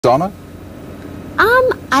Donna?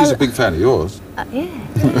 She's a big fan of yours. Yeah.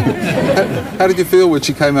 How did you feel when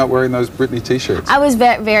she came out wearing those Britney t-shirts? I was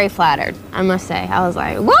very flattered, I must say. I was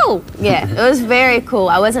like, whoa! Yeah, it was very cool.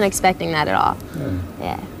 I wasn't expecting that at all.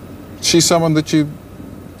 Yeah. She's someone that you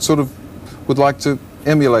sort of would like to,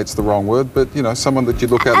 emulate's the wrong word, but, you know, someone that you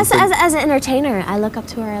look at as an entertainer, I look up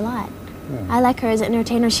to her a lot. Yeah. I like her as an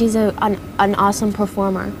entertainer. She's an awesome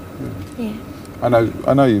performer. Yeah. I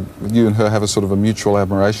know you and her have a sort of a mutual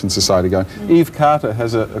admiration society going. Eve Carter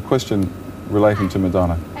has a question relating to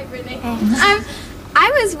Madonna. Hi, Britney. Hey.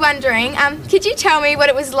 I was wondering, could you tell me what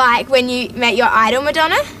it was like when you met your idol,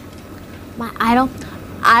 Madonna? My idol?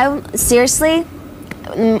 Seriously,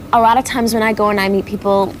 a lot of times when I go and I meet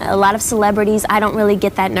people, a lot of celebrities, I don't really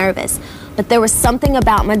get that nervous. But there was something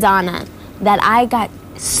about Madonna that I got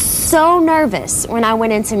so nervous when I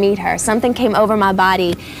went in to meet her. Something came over my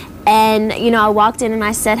body. And, you know, I walked in and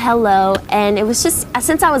I said hello, and it was just,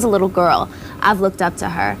 since I was a little girl, I've looked up to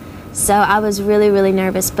her. So I was really, really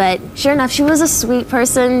nervous, but sure enough, she was a sweet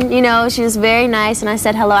person, you know, she was very nice, and I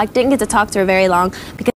said hello. I didn't get to talk to her very long because